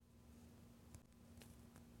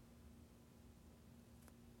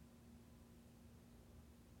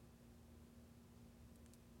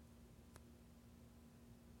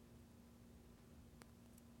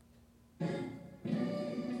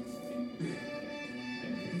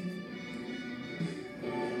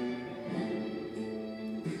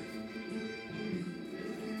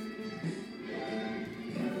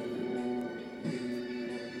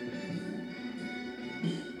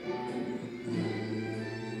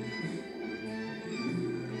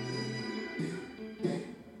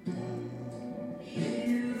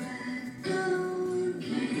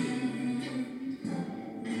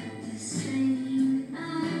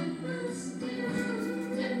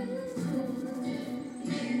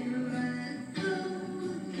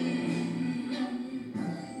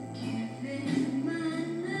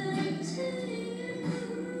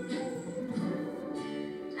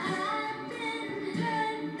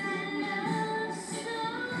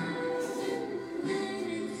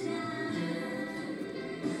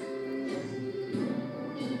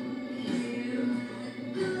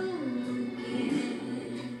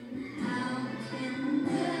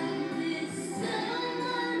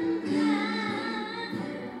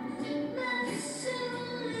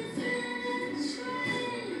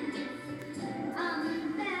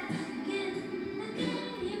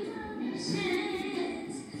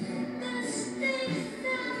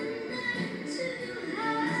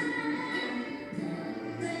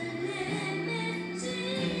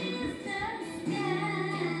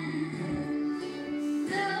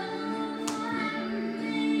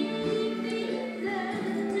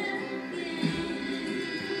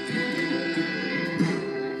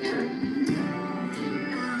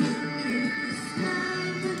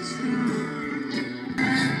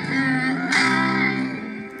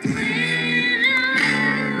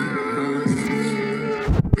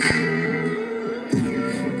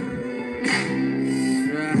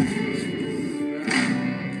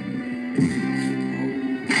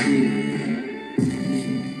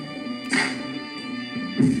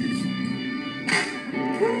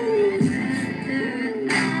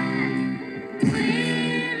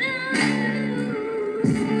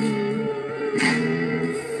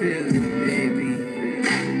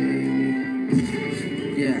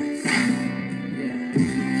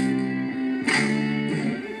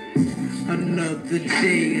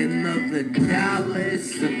day another dollar.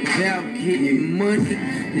 It's about getting money.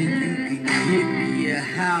 Then you can give me a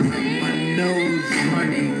holler. My nose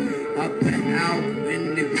running. I've been out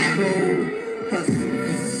in the cold, hustling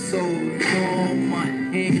for so long. My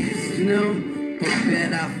hands numb, but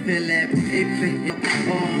bet I feel that paper hit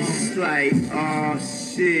on. It's like, oh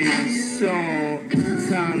shit, song.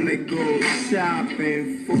 Time to go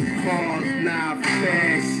shopping for cars, not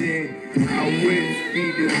fashion. I wish be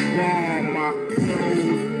the bomb, my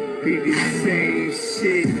clothes be the same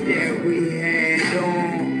shit that we had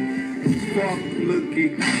on. Fuck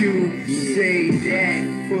looking cute, say that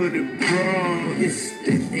for the bro. It's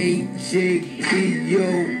the AJBO,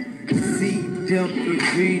 C dumper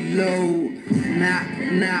reload. Knock,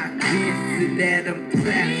 knock, into that I'm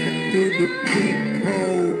clapping through the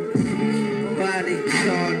peephole. Body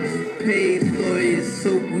charges, paid lawyers,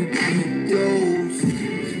 so we beat those.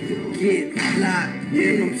 Get locked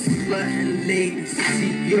in, I'm slutting ladies,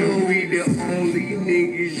 yo. We the only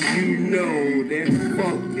niggas you know that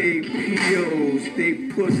fuck they POs. They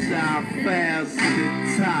push our files to the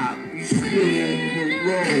top, you still on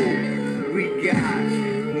parole. We got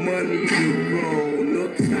money to roll, no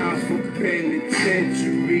time for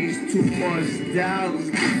penitentiaries. Too much dollars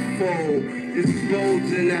to fold, it's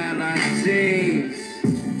bulging out our jeans.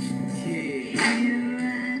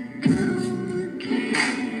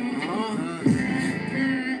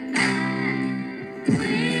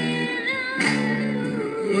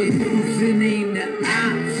 Losing ain't the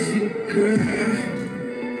option, girl.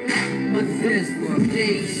 My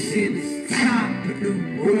destination is top of the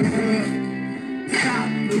world. Top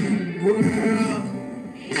of the world.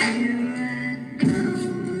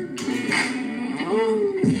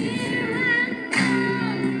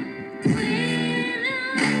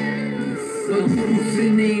 So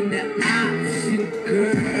losing ain't the option,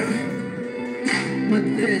 girl. My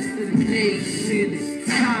destination is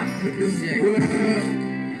top of the world.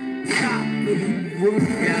 Top of the world.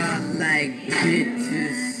 Y'all like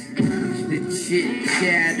bitches, the chit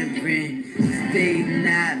chattering, stay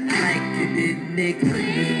not liking it, nigga,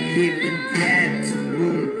 giving that to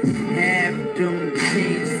them. Have them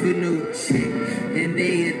change for no chick, and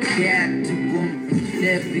they adapt to them.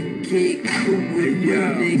 Never get cool with you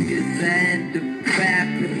niggas, I end up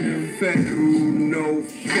clapping them. Federal, no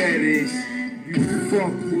fetish. You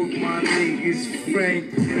fuck with my niggas, Frank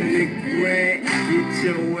and the Grant. Get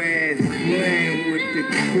your ass playing with the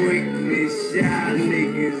quickness. Y'all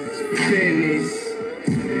niggas finished.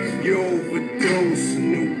 You overdosing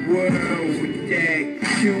the world with that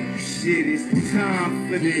cute shit. It's time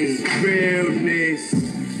for this realness.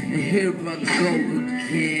 And here I go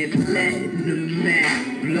again, letting the Mac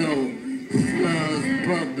blow. Slugs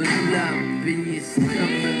bubble up in your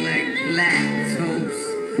stomach like lactose.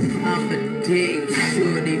 I'm a dick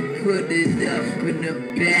shorty, put it up in the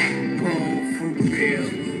backbone for real.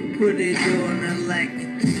 Put it on her like a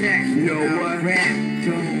jack, no I rapped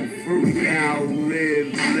on for real.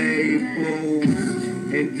 Outlive labels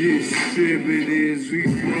and distributors, we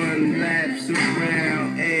run laps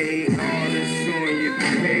around artists on your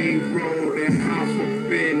payroll and hop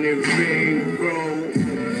up in the railroad.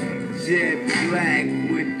 Jet black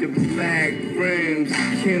with the black rims,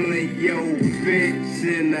 killing your bitch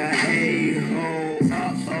in the a-hole.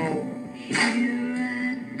 Uh-oh.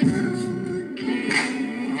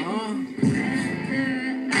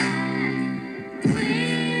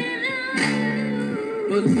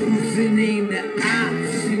 But losing ain't the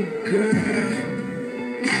option, girl.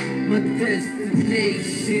 My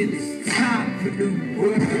destination is top of the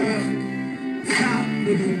world. Top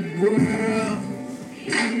of the world.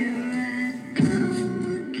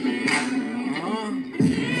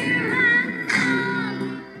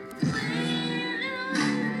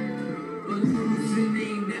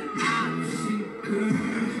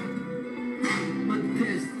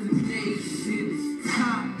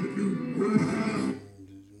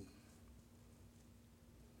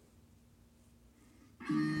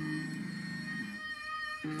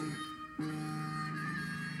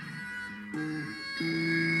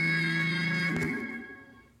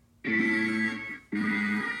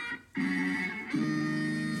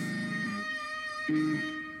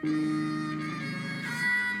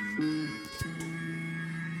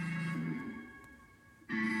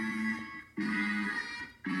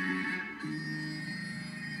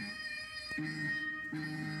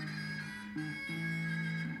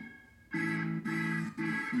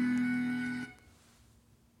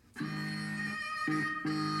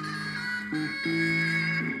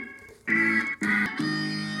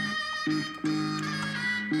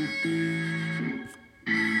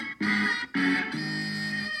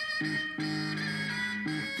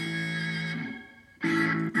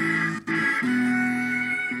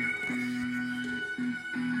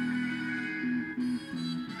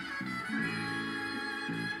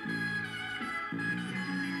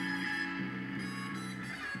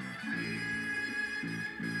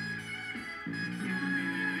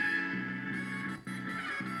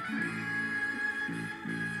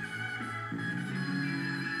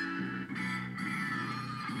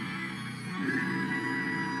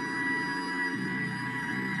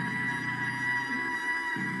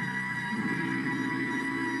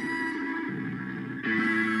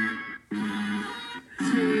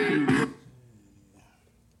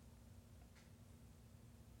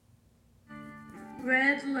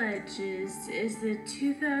 Red Ledges is the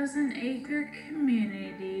 2,000-acre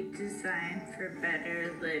community designed for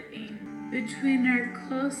better living. Between our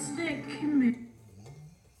close-knit community